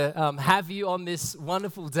Have you on this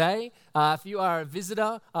wonderful day. If you are a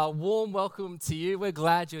visitor, a warm welcome to you. We're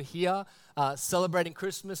glad you're here celebrating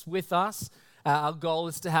Christmas with us. Our goal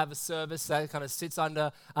is to have a service that kind of sits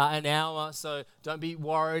under an hour, so don't be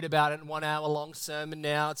worried about it. 1 hour long sermon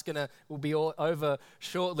now. We'll be all over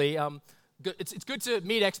shortly. It's good to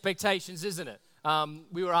meet expectations, isn't it?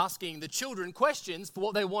 We were asking the children questions for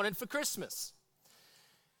what they wanted for Christmas.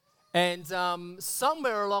 And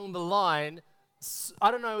somewhere along the line, I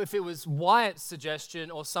don't know if it was Wyatt's suggestion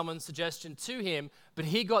or someone's suggestion to him, but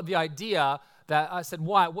he got the idea that I said,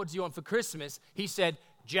 Wyatt, what do you want for Christmas? He said,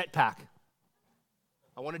 jetpack.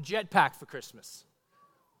 I want a jetpack for Christmas.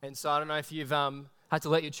 And so I don't know if you've had to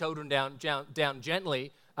let your children down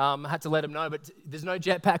gently, had to let them know, but there's no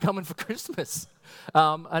jetpack coming for Christmas.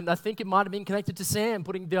 And I think it might have been connected to Sam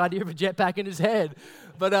putting the idea of a jetpack in his head.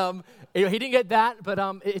 But he didn't get that, but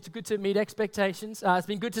it's good to meet expectations. It's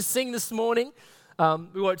been good to sing this morning.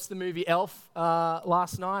 We watched the movie Elf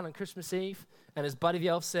last night on Christmas Eve, and as Buddy the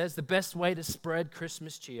Elf says, the best way to spread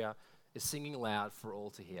Christmas cheer is singing loud for all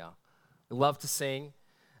to hear. We love to sing,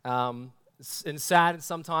 and sad and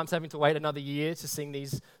sometimes having to wait another year to sing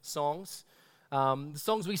these songs. The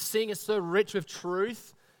songs we sing are so rich with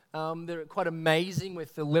truth. They're quite amazing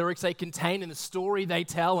with the lyrics they contain and the story they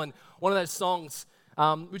tell. And one of those songs,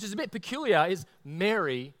 which is a bit peculiar, is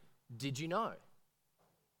Mary, Did You Know?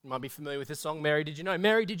 You might be familiar with this song, Mary, Did You Know?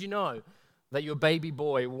 Mary, did you know that your baby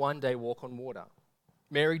boy will one day walk on water?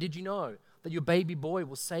 Mary, did you know that your baby boy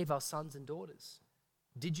will save our sons and daughters?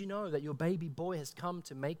 Did you know that your baby boy has come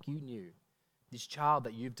to make you new? This child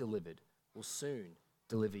that you've delivered will soon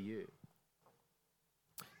deliver you.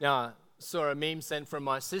 Now, I saw a meme sent from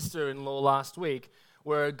my sister-in-law last week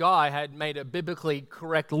where a guy had made a biblically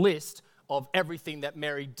correct list of everything that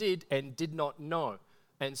Mary did and did not know.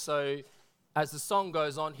 And so, as the song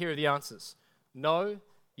goes on, here are the answers. No,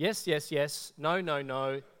 yes, yes, yes, no, no,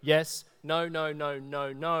 no, yes, no, no, no,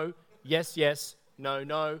 no, no, yes, yes, no,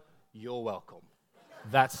 no, you're welcome.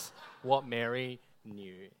 That's what Mary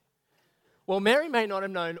knew. Well, Mary may not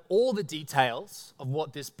have known all the details of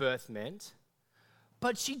what this birth meant,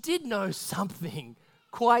 but she did know something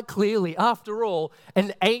quite clearly. After all,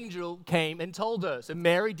 an angel came and told her. So,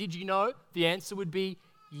 Mary, did you know? The answer would be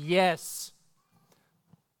yes.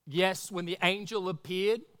 Yes, when the angel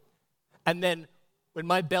appeared, and then when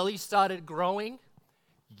my belly started growing,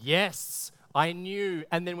 yes, I knew.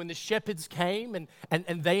 And then when the shepherds came and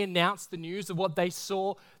they announced the news of what they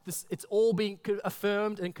saw, it's all being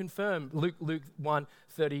affirmed and confirmed. Luke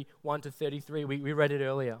 1:31-33, we read it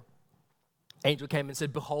earlier. Angel came and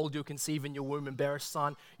said, behold, you'll conceive in your womb and bear a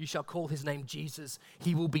son. You shall call his name Jesus.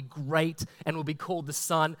 He will be great and will be called the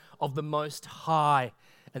Son of the Most High.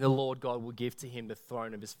 And the Lord God will give to him the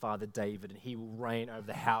throne of his father David, and he will reign over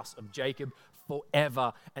the house of Jacob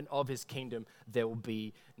forever, and of his kingdom there will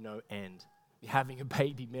be no end. You're having a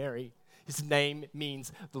baby, Mary. His name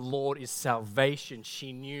means the Lord is salvation.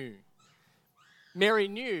 She knew. Mary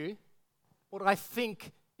knew what I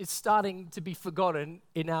think is starting to be forgotten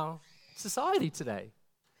in our society today.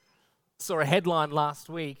 Saw a headline last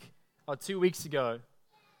week, or 2 weeks ago,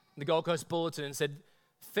 in the Gold Coast Bulletin, and said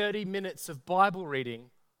 30 minutes of Bible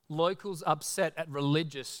reading, locals upset at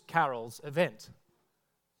religious carols event.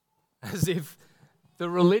 As if the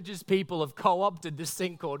religious people have co-opted this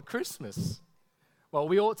thing called Christmas. Well,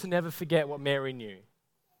 we ought to never forget what Mary knew.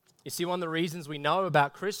 You see, one of the reasons we know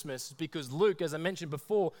about Christmas is because Luke, as I mentioned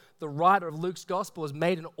before, the writer of Luke's gospel has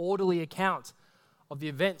made an orderly account of the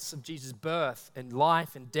events of Jesus' birth and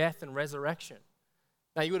life and death and resurrection.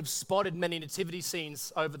 Now, you would have spotted many nativity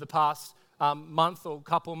scenes over the past month or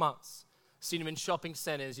couple months. Seen them in shopping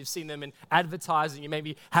centers, you've seen them in advertising, you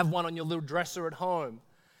maybe have one on your little dresser at home.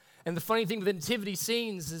 And the funny thing with the nativity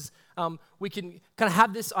scenes is we can kind of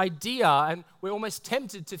have this idea, and we're almost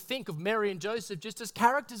tempted to think of Mary and Joseph just as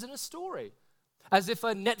characters in a story, as if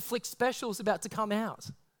a Netflix special is about to come out.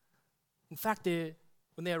 In fact, when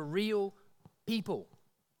they're real people,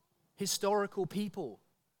 historical people,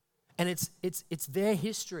 and it's their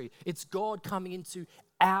history. It's God coming into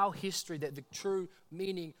our history that the true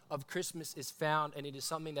meaning of Christmas is found, and it is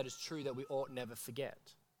something that is true that we ought never forget.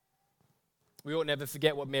 We ought never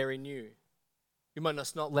forget what Mary knew. We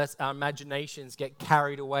must not let our imaginations get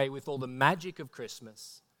carried away with all the magic of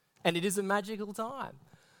Christmas. And it is a magical time.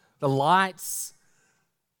 The lights,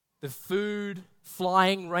 the food,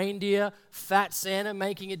 flying reindeer, fat Santa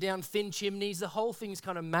making it down thin chimneys, the whole thing's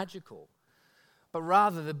kind of magical. But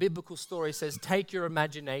rather, the biblical story says, take your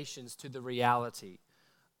imaginations to the reality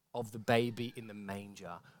of the baby in the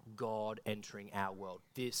manger, God entering our world.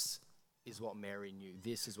 This is what Mary knew.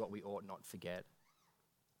 This is what we ought not forget.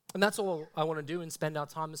 And that's all I want to do and spend our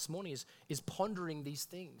time this morning is pondering these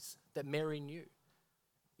things that Mary knew.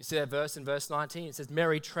 You see that verse in verse 19, it says,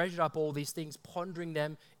 Mary treasured up all these things, pondering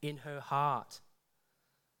them in her heart.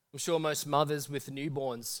 I'm sure most mothers with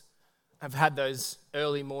newborns have had those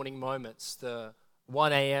early morning moments, the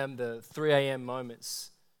 1 a.m., the 3 a.m.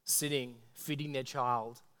 moments, sitting, feeding their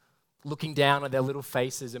child, looking down at their little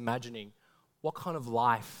faces, imagining what kind of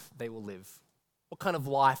life they will live. What kind of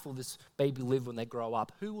life will this baby live when they grow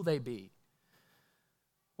up? Who will they be?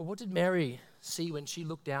 Well, what did Mary see when she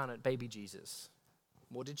looked down at baby Jesus?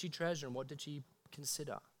 What did she treasure and what did she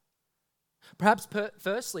consider? Perhaps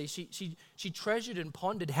firstly, she treasured and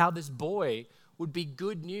pondered how this boy would be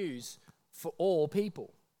good news for all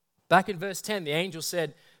people. Back in verse 10, the angel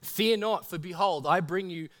said, "Fear not, for behold, I bring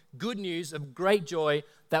you good news of great joy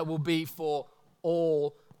that will be for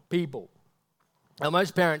all people." Now,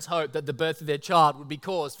 most parents hope that the birth of their child would be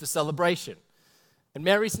cause for celebration. And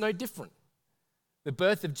Mary's no different. The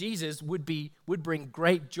birth of Jesus would bring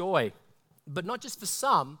great joy, but not just for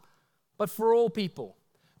some, but for all people.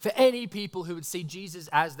 For any people who would see Jesus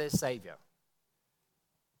as their Savior.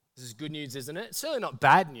 This is good news, isn't it? It's certainly not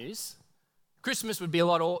bad news. Christmas would be a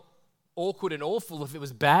lot awkward and awful if it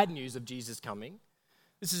was bad news of Jesus coming.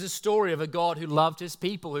 This is a story of a God who loved his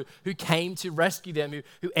people, who came to rescue them,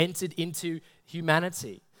 who entered into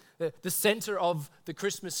humanity. The center of the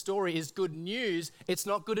Christmas story is good news. It's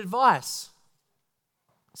not good advice.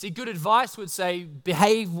 See, good advice would say,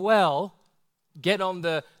 behave well, get on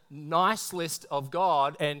the nice list of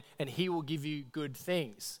God, and he will give you good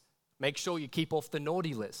things. Make sure you keep off the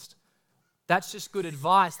naughty list. That's just good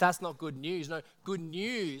advice. That's not good news. No, good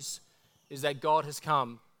news is that God has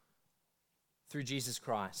come through Jesus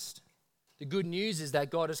Christ. The good news is that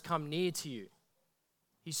God has come near to you.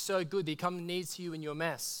 He's so good that he comes near to you in your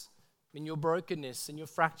mess, in your brokenness, in your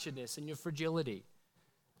fracturedness, in your fragility.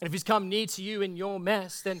 And if he's come near to you in your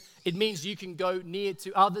mess, then it means you can go near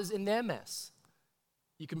to others in their mess.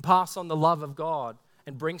 You can pass on the love of God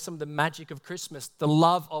and bring some of the magic of Christmas, the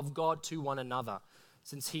love of God to one another,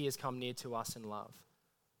 since he has come near to us in love.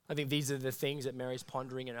 I think these are the things that Mary's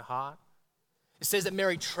pondering in her heart. It says that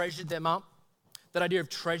Mary treasured them up. That idea of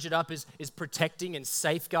treasured up is protecting and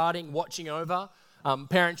safeguarding, watching over.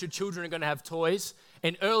 Parents, your children are going to have toys.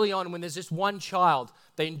 And early on, when there's just one child,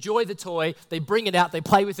 they enjoy the toy, they bring it out, they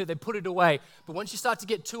play with it, they put it away. But once you start to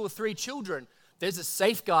get 2 or 3 children, there's a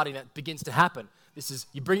safeguarding that begins to happen. This is,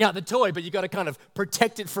 you bring out the toy, but you got to kind of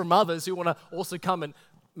protect it from others who want to also come and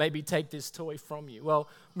maybe take this toy from you. Well,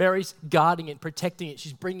 Mary's guarding it, protecting it.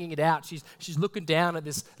 She's bringing it out. She's looking down at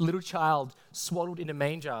this little child swaddled in a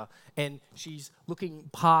manger, and she's looking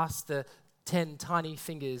past the 10 tiny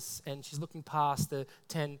fingers, and she's looking past the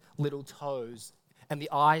 10 little toes, and the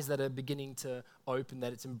eyes that are beginning to open,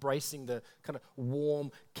 that it's embracing the kind of warm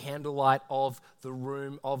candlelight of the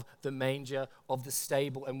room, of the manger, of the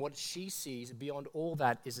stable. And what she sees beyond all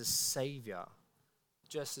that is a Savior,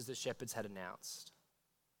 just as the shepherds had announced.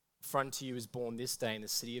 For unto you is born this day in the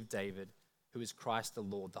city of David, who is Christ the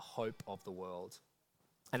Lord, the hope of the world.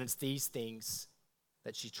 And it's these things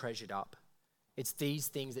that she treasured up. It's these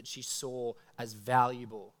things that she saw as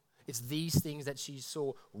valuable. It's these things that she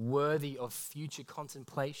saw worthy of future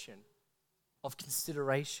contemplation, of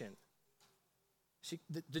consideration.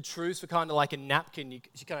 The truths were kind of like a napkin.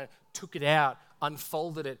 She kind of took it out,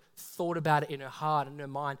 unfolded it, thought about it in her heart and her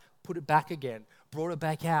mind, put it back again, brought it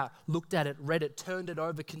back out, looked at it, read it, turned it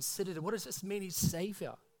over, considered it. What does this mean? He's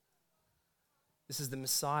Savior. This is the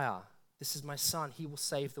Messiah. This is my son. He will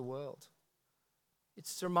save the world.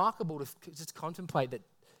 It's remarkable to just contemplate that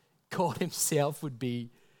God himself would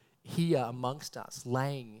be here amongst us,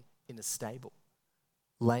 laying in a stable,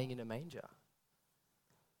 laying in a manger.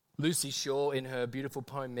 Lucy Shaw, in her beautiful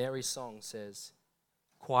poem Mary's Song, says,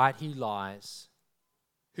 "Quiet he lies,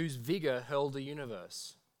 whose vigor hurled the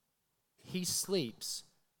universe. He sleeps,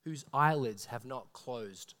 whose eyelids have not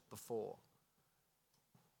closed before."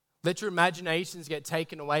 Let your imaginations get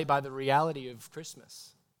taken away by the reality of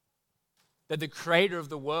Christmas. That the creator of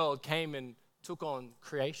the world came and took on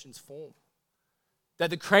creation's form. That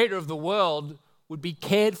the creator of the world would be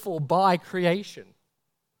cared for by creation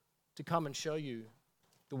to come and show you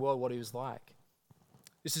the world what he was like.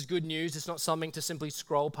 This is good news. It's not something to simply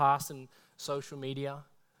scroll past in social media,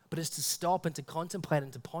 but it's to stop and to contemplate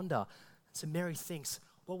and to ponder. So Mary thinks,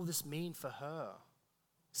 what will this mean for her?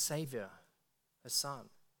 Savior, her son.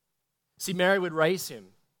 See, Mary would raise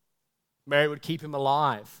him. Mary would keep him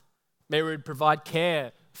alive. Mary would provide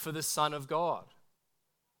care for the Son of God.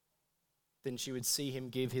 Then she would see him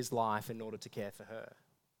give his life in order to care for her.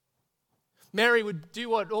 Mary would do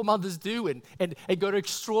what all mothers do and go to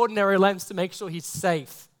extraordinary lengths to make sure he's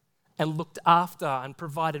safe, and looked after and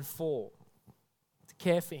provided for, to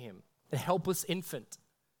care for him, a helpless infant,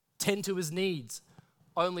 tend to his needs,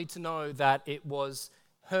 only to know that it was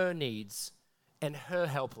her needs and her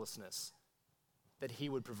helplessness that he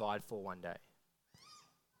would provide for one day.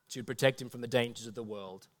 She would protect him from the dangers of the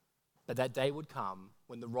world, but that day would come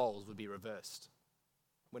when the roles would be reversed,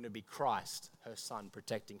 when it would be Christ, her son,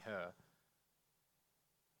 protecting her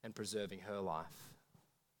and preserving her life.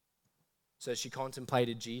 So she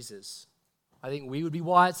contemplated Jesus. I think we would be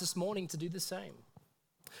wise this morning to do the same.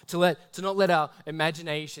 To not let our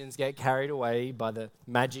imaginations get carried away by the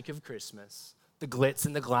magic of Christmas, the glitz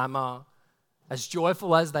and the glamour, as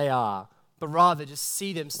joyful as they are, but rather just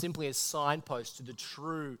see them simply as signposts to the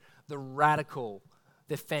true, the radical,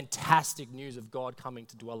 the fantastic news of God coming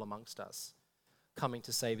to dwell amongst us, coming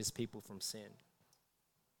to save his people from sin.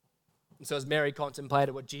 And so as Mary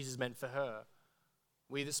contemplated what Jesus meant for her,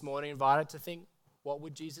 we this morning invited to think, what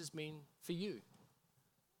would Jesus mean for you?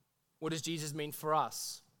 What does Jesus mean for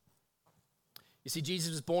us? You see,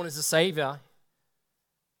 Jesus was born as a Savior.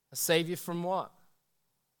 A Savior from what?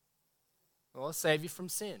 Well, a Savior from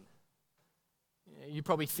sin. You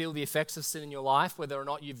probably feel the effects of sin in your life, whether or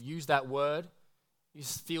not you've used that word. You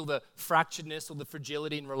feel the fracturedness or the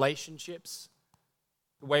fragility in relationships,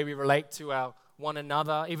 the way we relate to our one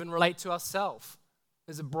another, even relate to ourselves.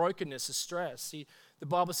 There's a brokenness, a stress. See, the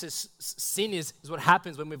Bible says sin is what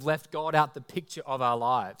happens when we've left God out the picture of our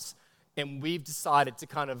lives and we've decided to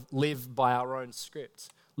kind of live by our own script,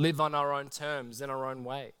 live on our own terms in our own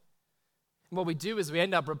way. And what we do is we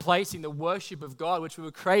end up replacing the worship of God, which we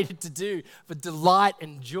were created to do for delight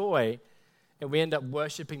and joy, and we end up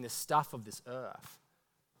worshiping the stuff of this earth.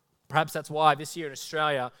 Perhaps that's why this year in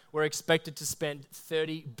Australia, we're expected to spend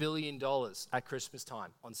 $30 billion at Christmas time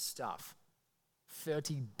on stuff.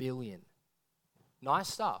 $30 billion. Nice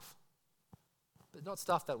stuff, but not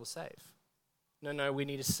stuff that will save. No, we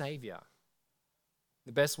need a Savior.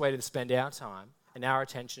 The best way to spend our time and our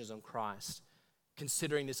attention is on Christ,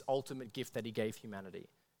 considering this ultimate gift that he gave humanity,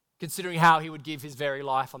 considering how he would give his very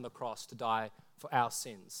life on the cross to die for our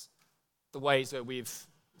sins, the ways that we've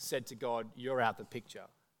said to God, you're out the picture.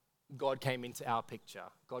 God came into our picture.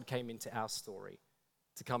 God came into our story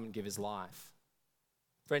to come and give his life.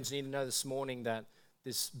 Friends, you need to know this morning that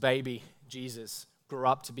this baby, Jesus, grew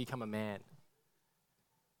up to become a man.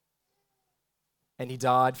 And he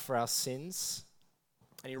died for our sins.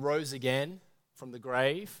 And he rose again from the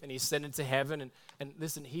grave. And he ascended to heaven. And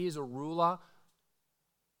listen, he is a ruler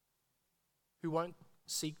who won't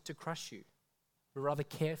seek to crush you, but rather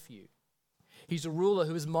care for you. He's a ruler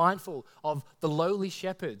who is mindful of the lowly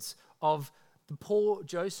shepherds, of the poor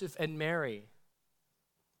Joseph and Mary.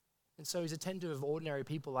 And so he's attentive of ordinary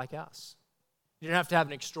people like us. You don't have to have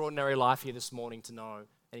an extraordinary life here this morning to know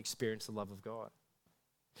and experience the love of God.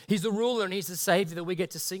 He's the ruler and he's the Savior that we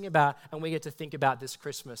get to sing about and we get to think about this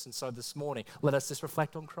Christmas. And so this morning, let us just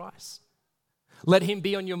reflect on Christ. Let him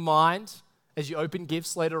be on your mind as you open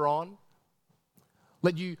gifts later on.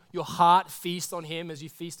 Let your heart feast on him as you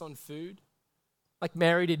feast on food. Like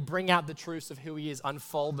Mary did, bring out the truths of who he is,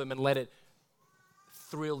 unfold them, and let it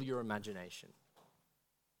thrill your imagination.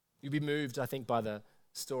 You'll be moved, I think, by the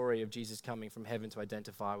story of Jesus coming from heaven to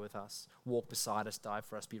identify with us, walk beside us, die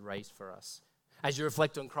for us, be raised for us. As you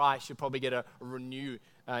reflect on Christ, you'll probably get a renew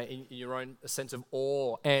in your own sense of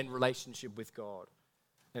awe and relationship with God.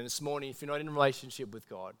 And this morning, if you're not in a relationship with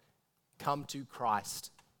God, come to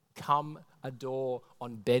Christ. Come adore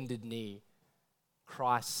on bended knee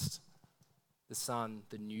Christ, the Son,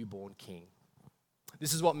 the newborn King.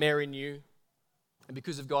 This is what Mary knew. And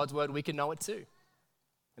because of God's word, we can know it too.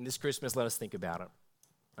 And this Christmas, let us think about it.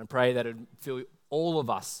 And pray that it would fill all of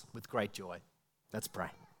us with great joy. Let's pray.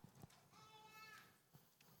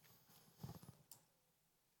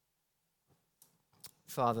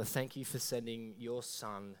 Father, thank you for sending your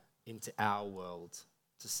Son into our world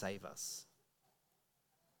to save us.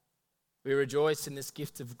 We rejoice in this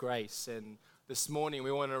gift of grace, and this morning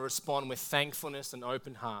we want to respond with thankfulness and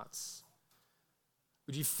open hearts.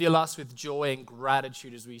 Would you fill us with joy and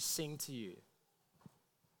gratitude as we sing to you?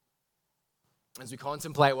 As we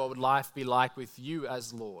contemplate what would life be like with you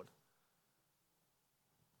as Lord?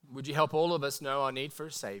 Would you help all of us know our need for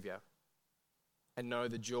a Savior and know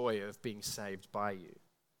the joy of being saved by you?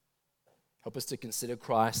 Help us to consider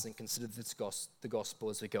Christ and consider the gospel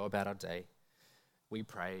as we go about our day. We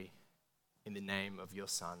pray in the name of your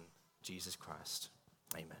Son, Jesus Christ.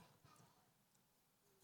 Amen.